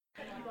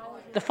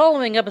The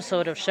following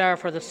episode of Shower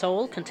for the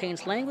Soul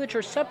contains language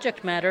or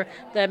subject matter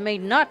that may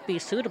not be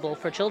suitable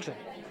for children.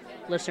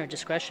 Listener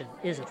discretion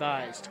is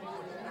advised.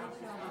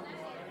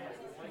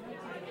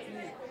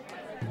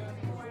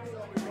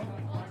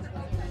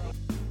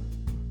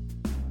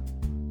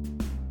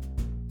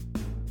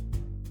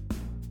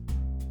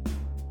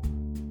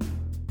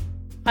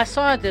 I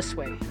saw it this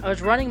way. I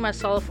was running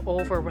myself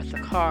over with the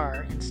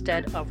car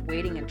instead of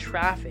waiting in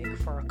traffic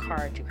for a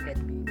car to hit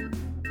me.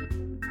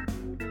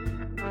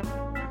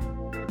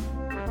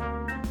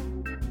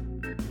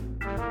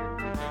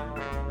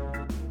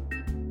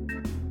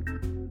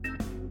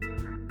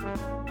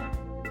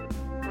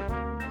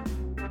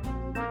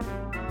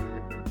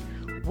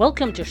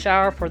 Welcome to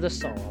Shower for the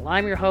Soul.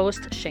 I'm your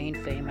host, Shane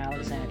Fame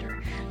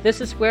Alexander. This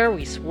is where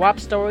we swap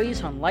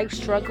stories on life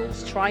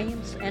struggles,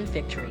 triumphs, and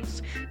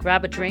victories.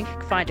 Grab a drink,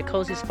 find a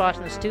cozy spot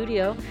in the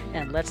studio,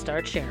 and let's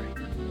start sharing.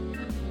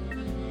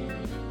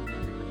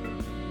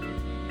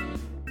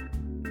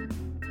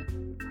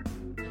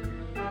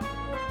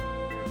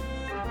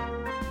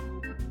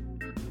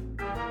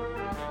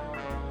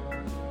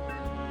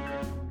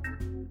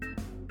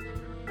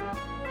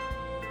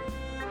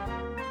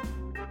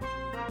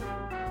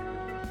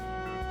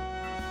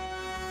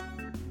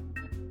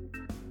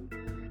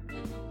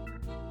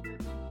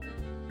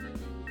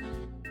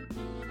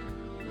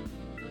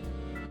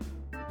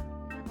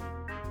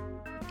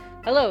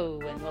 Hello,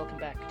 and welcome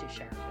back to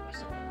Shower for the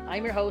Soul.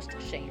 I'm your host,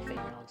 Shane Fame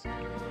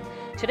Alexander.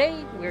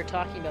 Today, we're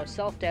talking about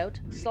self-doubt,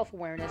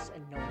 self-awareness,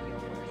 and knowing your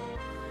worth.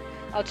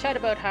 I'll chat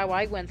about how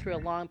I went through a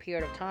long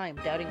period of time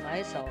doubting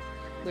myself,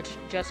 which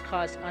just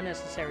caused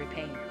unnecessary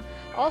pain.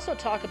 I'll also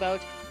talk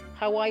about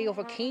how I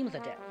overcame the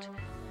doubt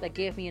that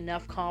gave me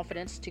enough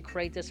confidence to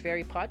create this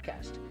very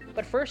podcast.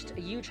 But first,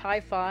 a huge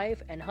high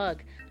five and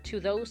hug to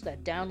those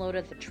that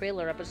downloaded the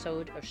trailer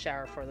episode of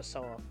Shower for the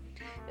Soul.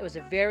 It was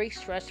very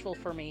stressful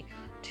for me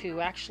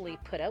to actually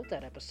put out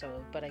that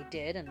episode, but I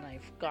did, and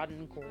I've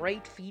gotten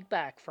great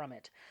feedback from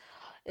it.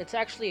 It's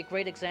actually a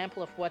great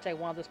example of what I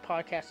want this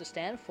podcast to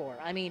stand for.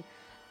 I mean,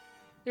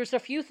 there's a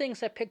few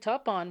things I picked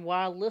up on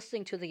while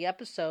listening to the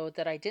episode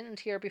that I didn't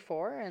hear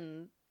before,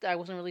 and I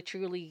wasn't really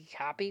truly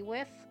happy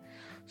with.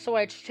 So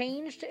I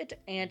changed it,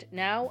 and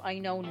now I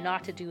know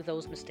not to do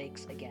those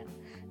mistakes again.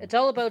 It's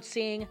all about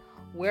seeing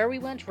where we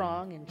went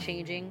wrong and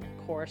changing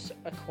course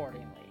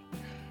accordingly.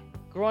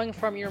 Growing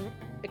from your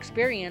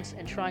experience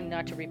and trying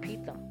not to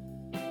repeat them.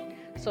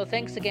 So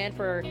thanks again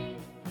for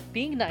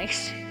being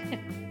nice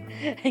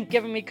and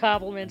giving me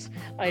compliments.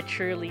 I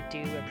truly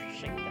do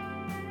appreciate them.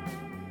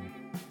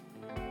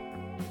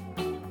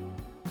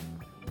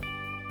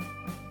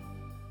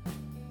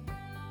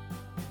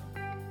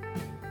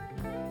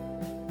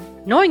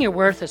 Knowing your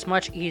worth is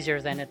much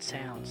easier than it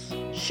sounds.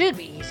 Should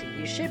be easy.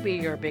 You should be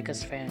your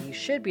biggest fan. You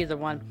should be the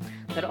one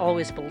that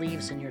always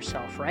believes in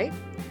yourself, right?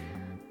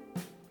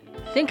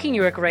 Thinking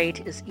you're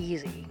great is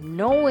easy.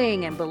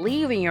 Knowing and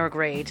believing you're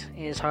great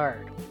is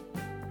hard.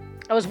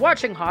 I was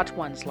watching Hot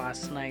Ones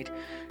last night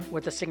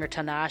with the singer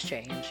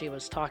Tinashe, and she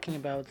was talking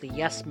about the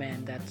yes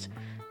men that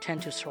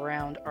tend to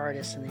surround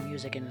artists in the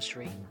music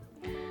industry.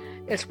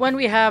 It's when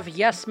we have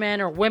yes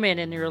men or women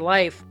in your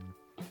life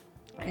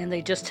and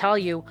they just tell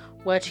you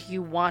what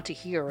you want to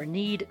hear or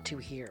need to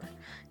hear.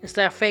 It's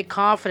that fake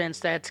confidence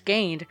that's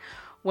gained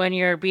when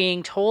you're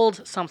being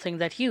told something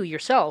that you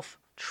yourself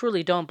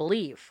truly don't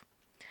believe.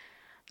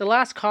 The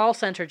last call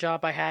center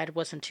job I had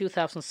was in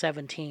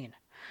 2017.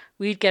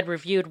 We'd get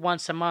reviewed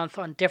once a month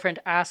on different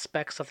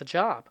aspects of the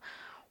job.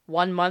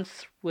 1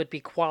 month would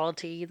be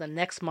quality, the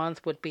next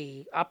month would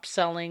be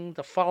upselling,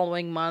 the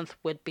following month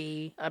would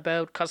be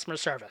about customer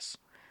service,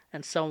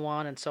 and so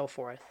on and so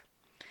forth.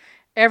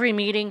 Every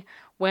meeting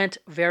went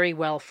very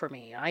well for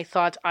me. I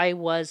thought I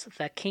was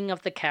the king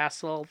of the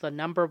castle, the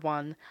number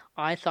one.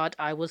 I thought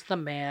I was the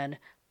man,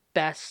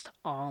 best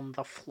on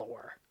the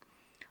floor.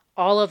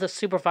 All of the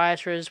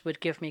supervisors would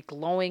give me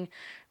glowing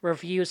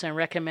reviews and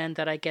recommend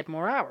that I get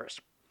more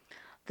hours.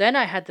 Then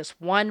I had this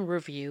one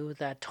review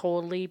that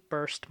totally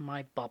burst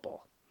my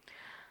bubble.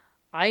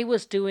 I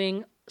was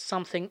doing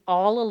something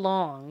all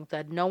along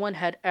that no one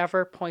had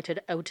ever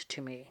pointed out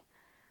to me.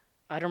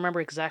 I don't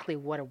remember exactly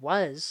what it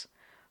was,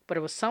 but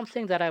it was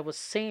something that I was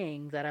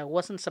saying that I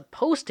wasn't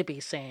supposed to be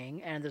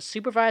saying, and the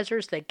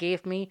supervisors that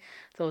gave me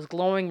those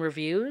glowing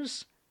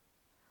reviews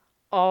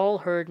all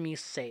heard me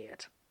say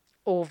it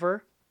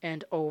over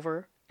and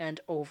over and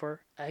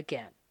over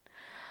again.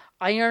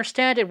 I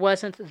understand it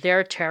wasn't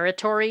their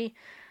territory,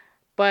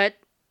 but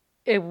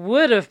it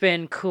would have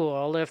been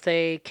cool if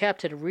they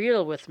kept it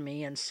real with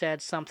me and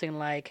said something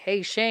like,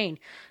 "Hey Shane,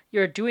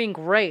 you're doing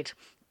great,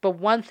 but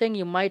one thing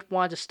you might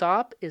want to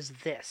stop is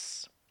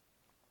this."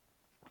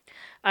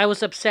 I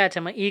was upset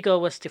and my ego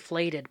was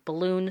deflated.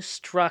 Balloon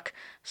struck,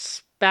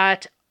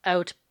 spat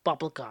out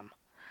bubblegum.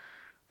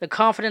 The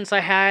confidence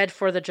I had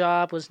for the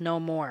job was no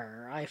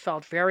more. I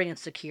felt very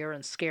insecure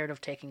and scared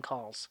of taking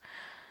calls.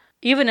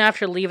 Even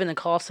after leaving the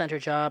call center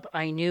job,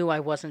 I knew I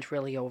wasn't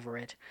really over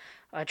it.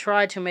 I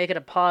tried to make it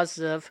a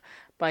positive,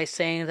 by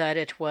saying that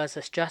it was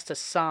just a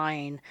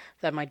sign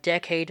that my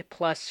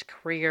decade-plus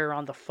career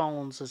on the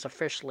phones is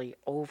officially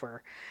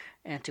over,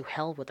 and to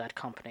hell with that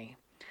company.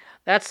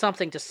 That's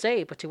something to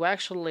say, but to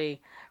actually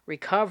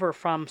recover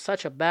from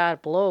such a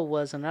bad blow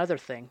was another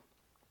thing.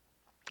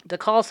 The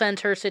call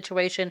center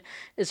situation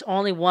is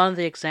only one of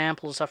the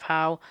examples of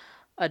how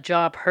a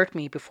job hurt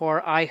me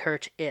before I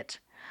hurt it.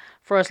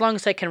 For as long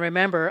as I can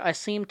remember, I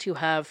seem to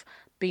have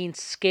been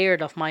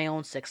scared of my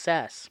own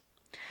success.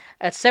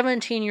 At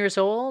 17 years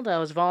old, I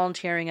was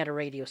volunteering at a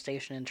radio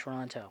station in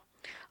Toronto.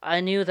 I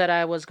knew that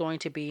I was going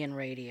to be in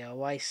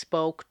radio. I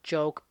spoke,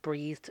 joked,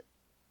 breathed,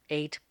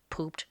 ate,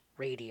 pooped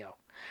radio.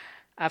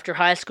 After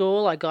high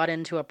school, I got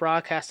into a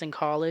broadcasting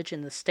college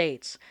in the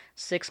States.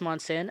 6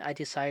 months in, I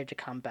decided to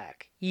come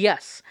back.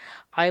 Yes,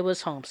 I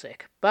was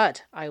homesick,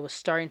 but I was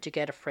starting to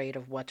get afraid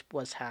of what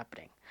was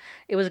happening.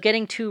 It was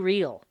getting too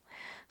real.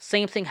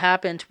 Same thing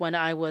happened when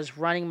I was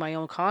running my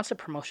own concert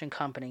promotion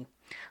company.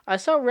 I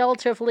saw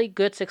relatively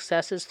good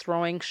successes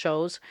throwing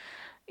shows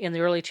in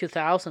the early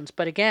 2000s,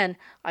 but again,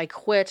 I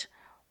quit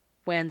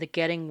when the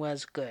getting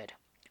was good.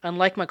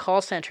 Unlike my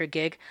call center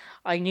gig,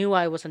 I knew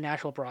I was a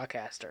natural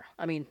broadcaster.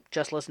 I mean,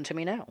 just listen to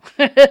me now.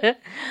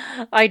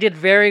 I did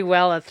very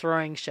well at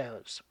throwing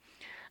shows.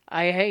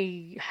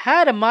 I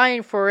had a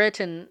mind for it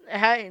and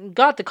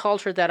got the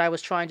culture that I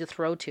was trying to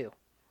throw to.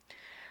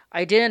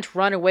 I didn't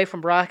run away from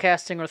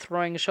broadcasting or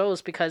throwing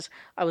shows because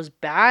I was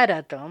bad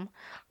at them.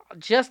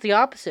 Just the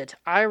opposite.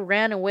 I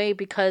ran away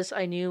because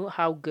I knew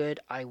how good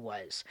I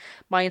was.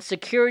 My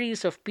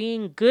insecurities of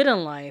being good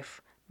in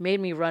life made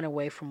me run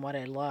away from what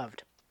I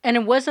loved. And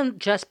it wasn't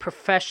just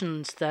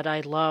professions that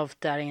I loved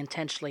that I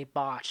intentionally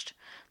botched.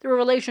 There were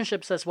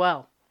relationships as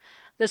well.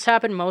 This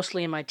happened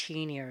mostly in my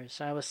teen years.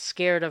 I was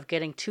scared of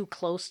getting too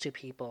close to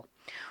people.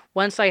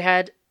 Once I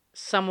had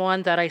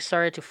someone that I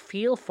started to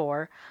feel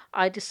for,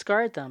 I'd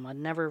discard them. I'd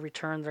never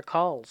return their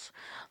calls.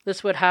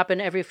 This would happen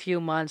every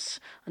few months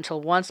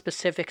until one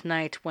specific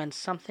night when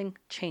something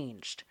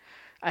changed.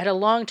 I had a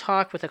long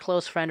talk with a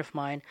close friend of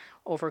mine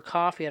over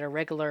coffee at a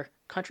regular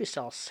country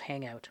style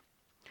hangout.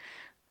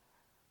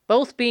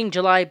 Both being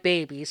July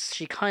babies,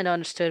 she kind of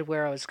understood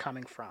where I was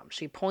coming from.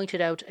 She pointed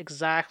out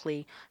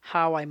exactly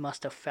how I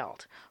must have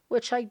felt,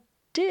 which I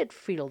did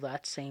feel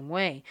that same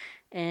way,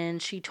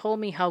 and she told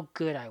me how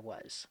good I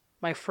was.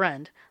 My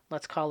friend,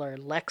 let's call her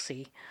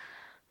Lexi.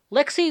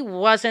 Lexi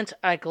wasn't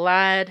a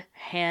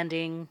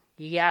glad-handing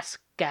yes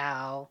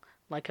gal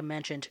like I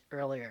mentioned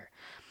earlier.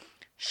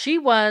 She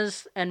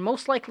was, and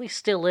most likely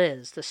still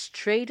is, the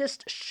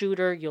straightest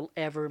shooter you'll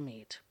ever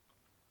meet.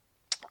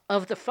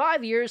 Of the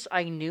 5 years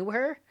I knew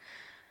her,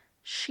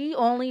 she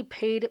only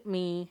paid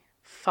me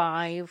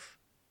 5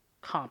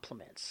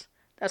 compliments.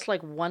 That's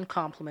like 1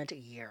 compliment a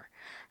year.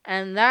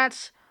 And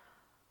that's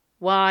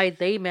why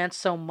they meant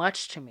so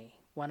much to me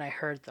when I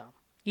heard them.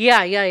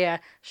 Yeah.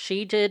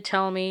 She did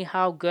tell me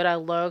how good I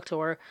looked,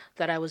 or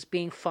that I was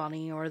being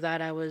funny, or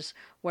that I was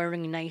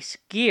wearing nice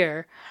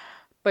gear.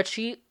 But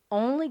she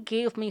only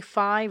gave me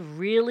 5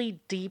 really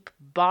deep,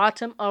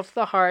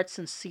 bottom-of-the-heart,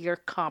 sincere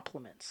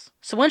compliments.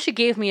 So when she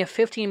gave me a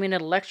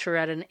 15-minute lecture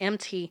at an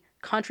empty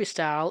country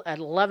style at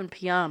 11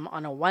 p.m.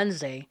 on a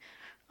Wednesday,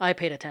 I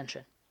paid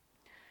attention.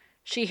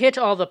 She hit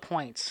all the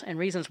points and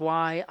reasons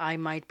why I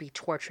might be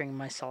torturing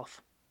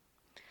myself.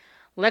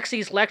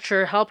 Lexi's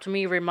lecture helped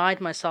me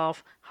remind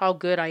myself how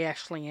good I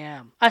actually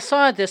am. I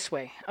saw it this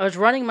way. I was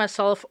running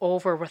myself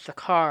over with the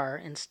car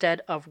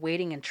instead of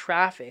waiting in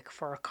traffic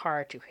for a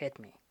car to hit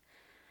me.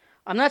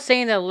 I'm not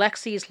saying that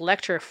Lexi's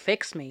lecture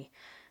fixed me.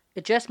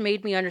 It just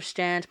made me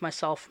understand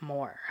myself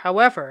more.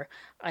 However,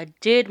 I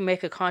did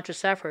make a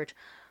conscious effort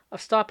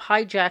of stop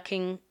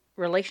hijacking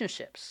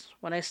relationships.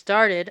 When I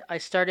started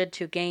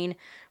to gain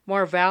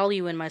more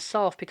value in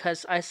myself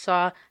because I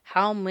saw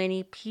how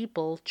many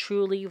people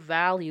truly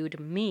valued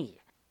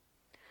me.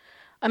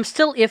 I'm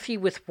still iffy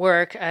with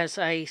work, as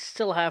I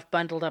still have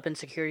bundled up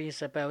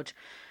insecurities about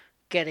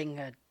getting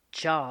a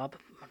job.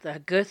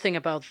 The good thing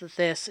about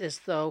this is,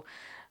 though,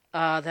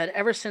 that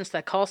ever since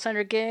that call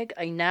center gig,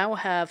 I now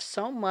have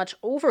so much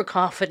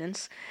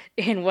overconfidence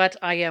in what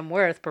I am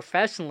worth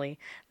professionally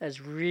that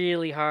it's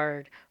really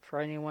hard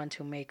for anyone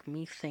to make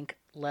me think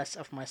less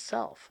of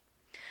myself.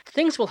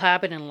 Things will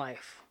happen in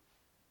life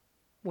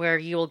where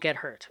you will get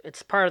hurt.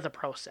 It's part of the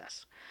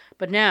process.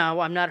 But now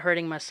I'm not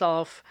hurting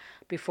myself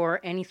before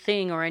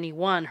anything or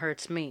anyone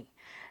hurts me.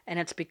 And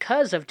it's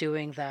because of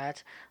doing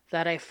that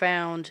I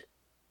found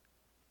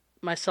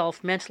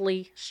myself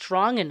mentally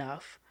strong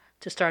enough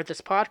to start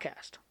this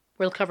podcast.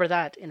 We'll cover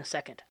that in a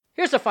second.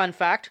 Here's a fun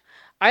fact.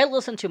 I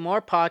listen to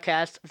more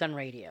podcasts than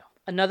radio.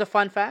 Another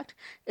fun fact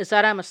is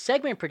that I'm a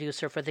segment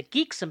producer for the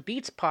Geeks and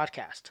Beats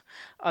podcast.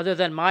 Other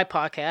than my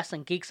podcast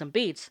and Geeks and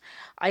Beats,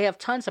 I have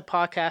tons of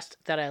podcasts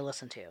that I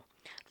listen to.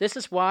 This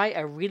is why I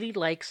really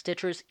like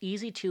Stitcher's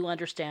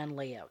easy-to-understand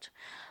layout.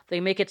 They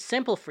make it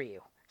simple for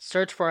you.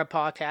 Search for a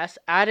podcast,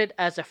 add it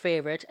as a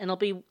favorite, and it'll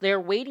be there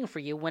waiting for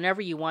you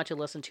whenever you want to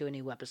listen to a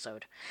new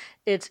episode.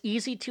 It's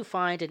easy to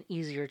find and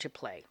easier to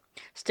play.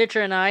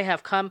 Stitcher and I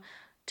have come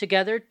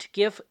together to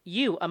give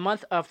you a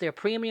month of their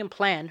premium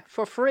plan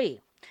for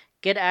free.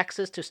 Get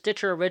access to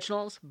Stitcher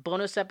Originals,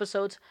 bonus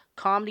episodes,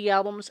 comedy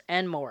albums,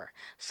 and more.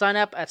 Sign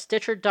up at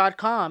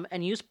Stitcher.com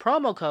and use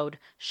promo code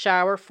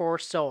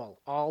SHOWER4SOUL,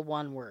 all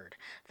one word.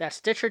 That's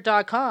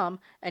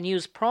Stitcher.com and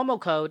use promo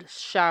code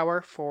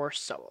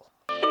SHOWER4SOUL.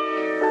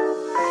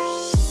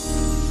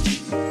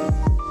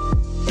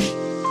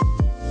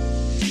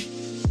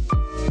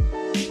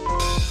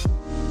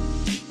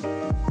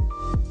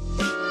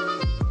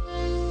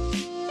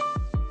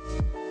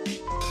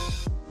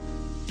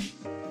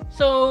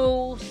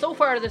 So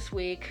far this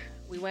week,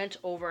 we went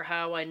over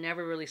how I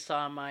never really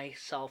saw my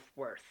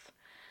self-worth.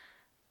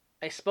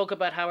 I spoke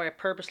about how I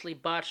purposely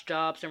botched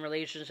jobs and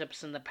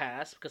relationships in the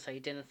past because I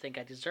didn't think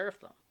I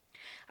deserved them.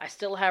 I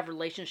still have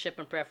relationship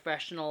and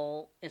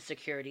professional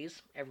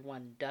insecurities.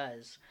 Everyone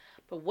does.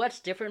 But what's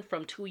different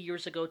from 2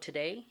 years ago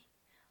today?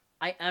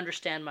 I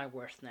understand my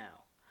worth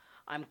now.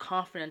 I'm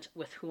confident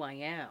with who I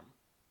am.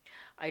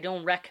 I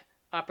don't wreck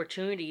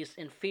opportunities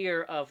in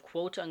fear of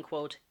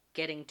quote-unquote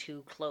getting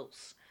too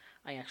close.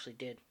 I actually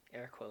did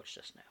air quotes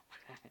just now.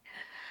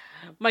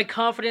 My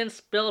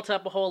confidence built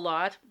up a whole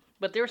lot,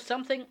 but there's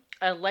something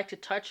I'd like to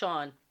touch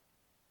on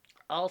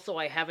also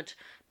I haven't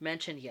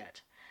mentioned yet.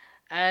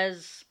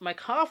 As my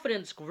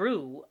confidence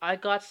grew, I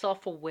got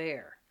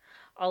self-aware.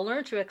 I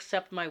learned to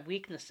accept my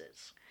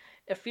weaknesses.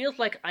 It feels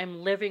like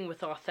I'm living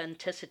with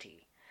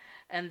authenticity.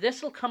 And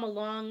this will come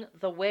along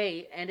the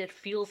way, and it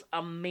feels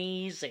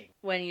amazing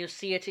when you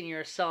see it in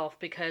yourself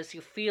because you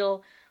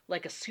feel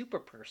like a super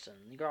person.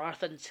 Your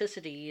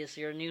authenticity is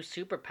your new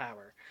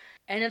superpower.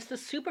 And it's the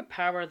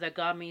superpower that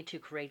got me to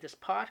create this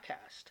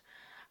podcast.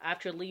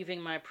 After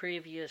leaving my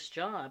previous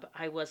job,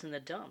 I was in the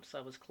dumps.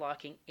 I was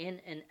clocking in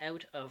and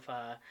out of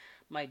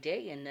my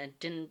day and I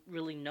didn't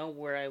really know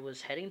where I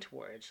was heading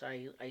towards.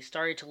 I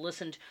started to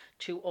listen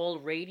to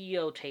old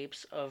radio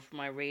tapes of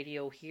my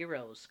radio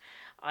heroes.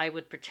 I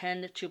would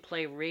pretend to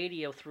play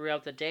radio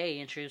throughout the day,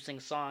 introducing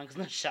songs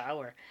in the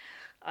shower.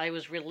 I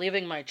was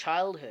reliving my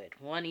childhood.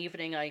 One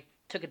evening I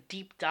took a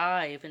deep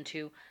dive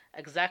into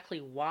exactly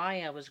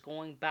why I was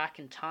going back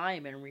in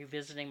time and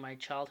revisiting my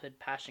childhood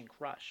passion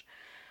crush.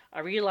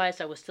 I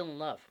realized I was still in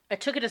love. I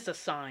took it as a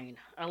sign.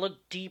 I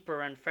looked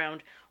deeper and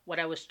found what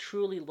I was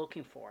truly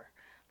looking for.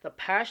 The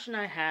passion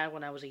I had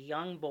when I was a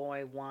young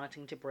boy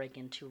wanting to break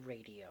into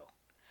radio.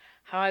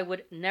 How I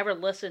would never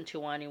listen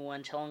to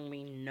anyone telling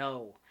me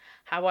no.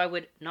 How I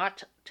would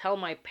not tell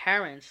my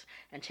parents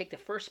and take the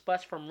first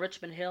bus from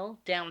Richmond Hill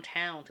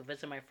downtown to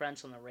visit my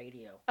friends on the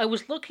radio. I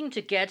was looking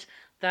to get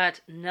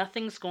that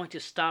nothing's going to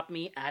stop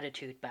me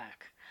attitude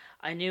back.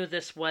 I knew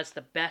this was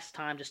the best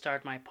time to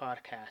start my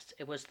podcast.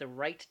 It was the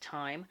right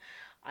time.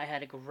 I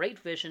had a great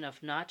vision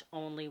of not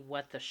only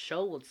what the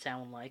show would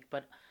sound like,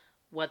 but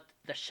what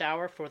the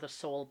Shower for the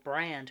Soul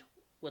brand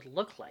would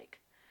look like.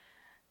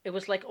 It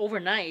was like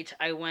overnight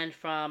I went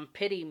from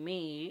pity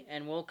me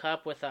and woke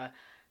up with a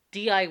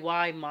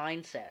DIY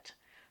mindset.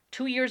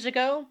 2 years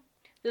ago,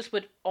 this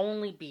would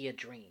only be a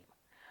dream.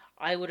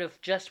 I would have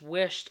just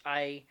wished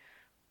I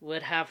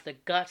would have the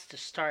guts to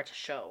start a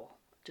show,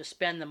 to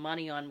spend the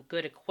money on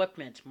good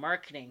equipment,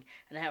 marketing,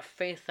 and have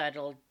faith that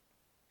it'll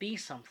be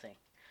something.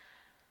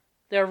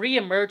 The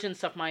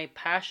reemergence of my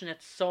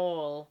passionate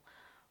soul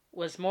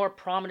was more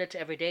prominent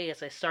every day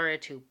as I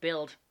started to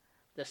build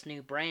this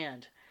new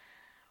brand.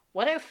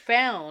 What I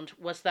found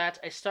was that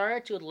I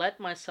started to let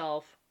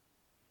myself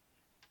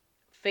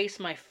face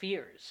my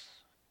fears.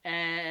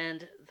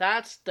 And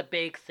that's the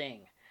big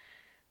thing.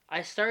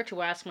 I started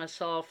to ask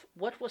myself,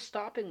 what was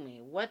stopping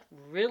me? What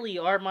really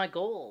are my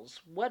goals?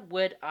 What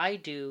would I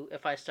do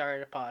if I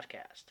started a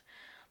podcast?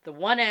 The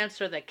one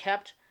answer that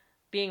kept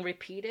being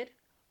repeated,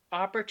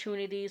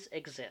 opportunities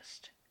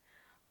exist.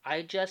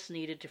 I just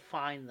needed to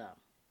find them.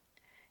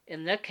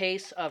 In the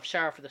case of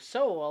Shower for the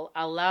Soul,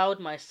 I allowed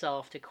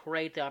myself to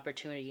create the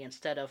opportunity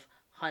instead of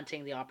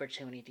hunting the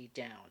opportunity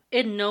down.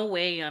 In no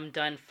way I'm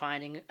done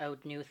finding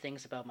out new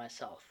things about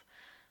myself.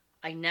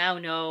 I now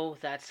know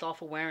that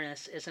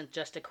self-awareness isn't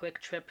just a quick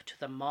trip to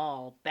the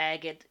mall,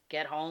 bag it,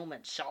 get home,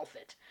 and shelf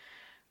it.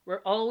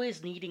 We're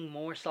always needing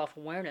more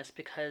self-awareness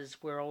because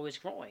we're always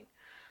growing.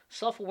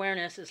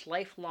 Self-awareness is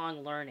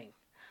lifelong learning.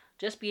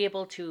 Just be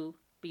able to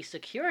be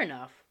secure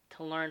enough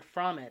to learn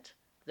from it,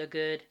 the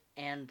good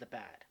and the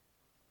bad.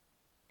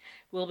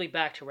 We'll be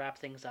back to wrap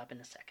things up in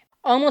a second.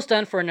 Almost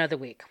done for another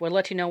week. We'll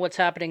let you know what's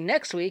happening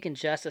next week in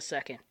just a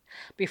second.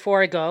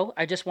 Before I go,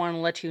 I just want to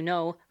let you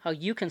know how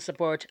you can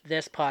support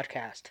this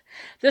podcast.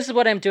 This is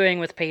what I'm doing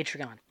with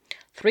Patreon.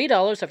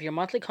 $3 of your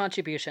monthly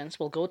contributions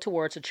will go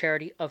towards a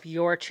charity of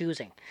your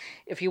choosing.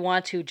 If you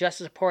want to just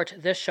support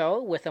this show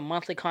with a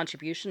monthly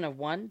contribution of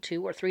 $1,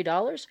 $2, or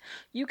 $3,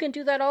 you can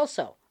do that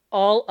also.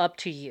 All up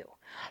to you.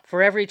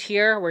 For every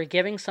tier, we're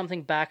giving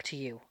something back to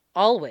you.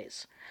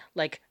 Always.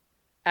 Like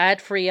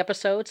ad-free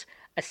episodes,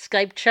 a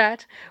Skype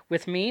chat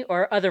with me,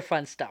 or other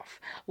fun stuff.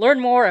 Learn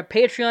more at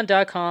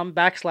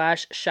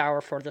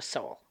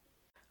patreon.com/showerforthesoul.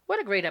 What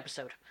a great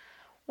episode.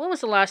 When was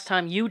the last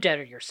time you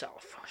dated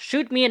yourself?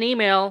 Shoot me an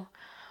email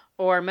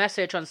or a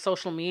message on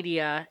social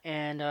media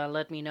and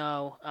let me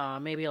know.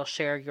 Maybe I'll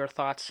share your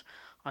thoughts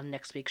on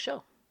next week's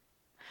show.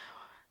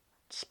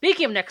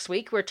 Speaking of next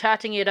week, we're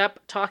tatting it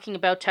up, talking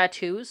about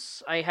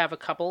tattoos. I have a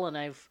couple,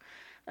 and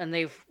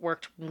they've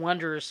worked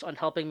wonders on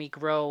helping me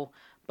grow,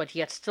 but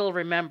yet still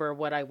remember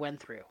what I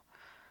went through.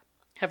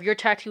 Have your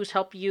tattoos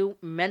helped you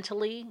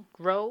mentally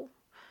grow?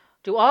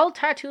 Do all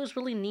tattoos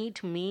really need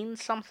to mean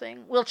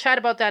something? We'll chat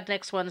about that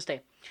next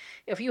Wednesday.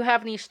 If you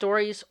have any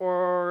stories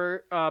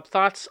or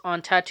thoughts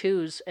on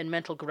tattoos and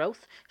mental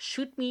growth,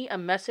 shoot me a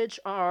message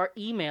or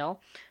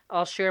email.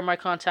 I'll share my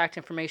contact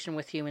information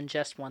with you in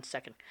just 1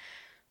 second.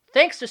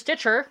 Thanks to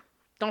Stitcher.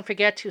 Don't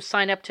forget to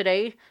sign up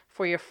today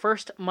for your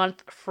first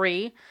month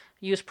free.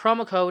 Use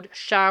promo code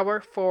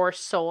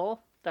SHOWER4SOUL.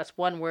 That's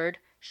one word,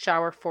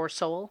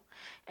 SHOWER4SOUL.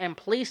 And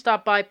please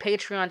stop by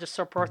Patreon to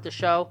support the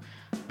show.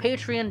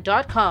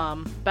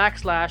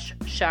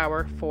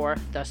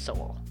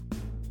 Patreon.com/ShowerForTheSoul.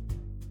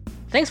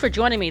 Thanks for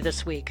joining me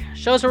this week.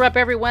 Shows are up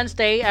every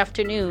Wednesday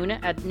afternoon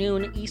at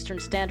noon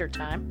Eastern Standard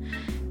Time.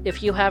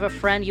 If you have a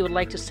friend you would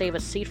like to save a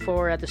seat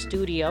for at the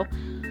studio,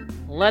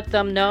 let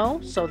them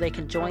know so they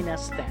can join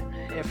us then.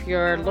 If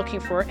you're looking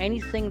for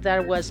anything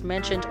that was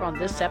mentioned on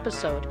this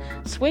episode,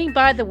 swing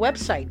by the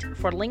website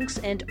for links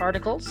and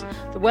articles.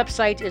 The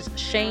website is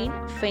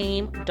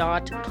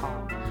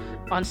shanefame.com.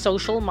 On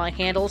social, my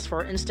handles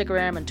for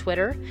Instagram and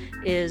Twitter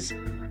is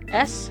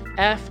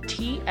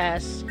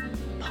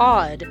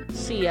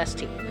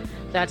SFTSPodCST.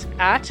 That's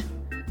at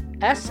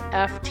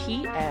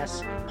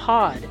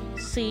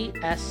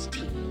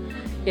SFTSPodCST.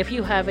 If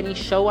you have any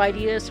show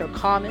ideas or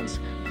comments,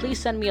 please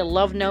send me a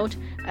love note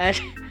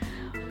at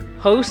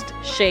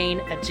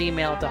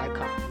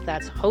hostshane@gmail.com.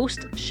 That's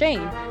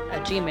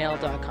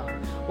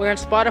hostshane@gmail.com. We're on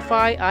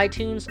Spotify,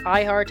 iTunes,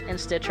 iHeart, and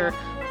Stitcher.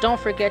 Don't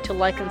forget to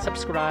like and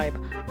subscribe.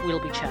 We'll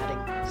be chatting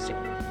soon.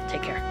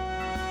 Take care.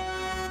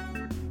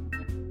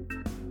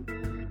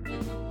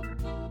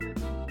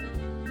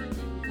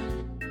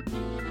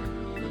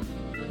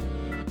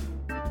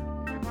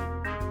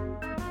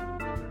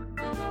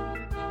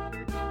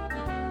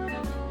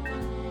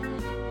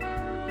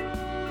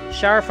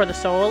 Shower for the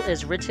Soul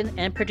is written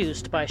and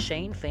produced by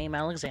Shane Fame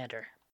Alexander.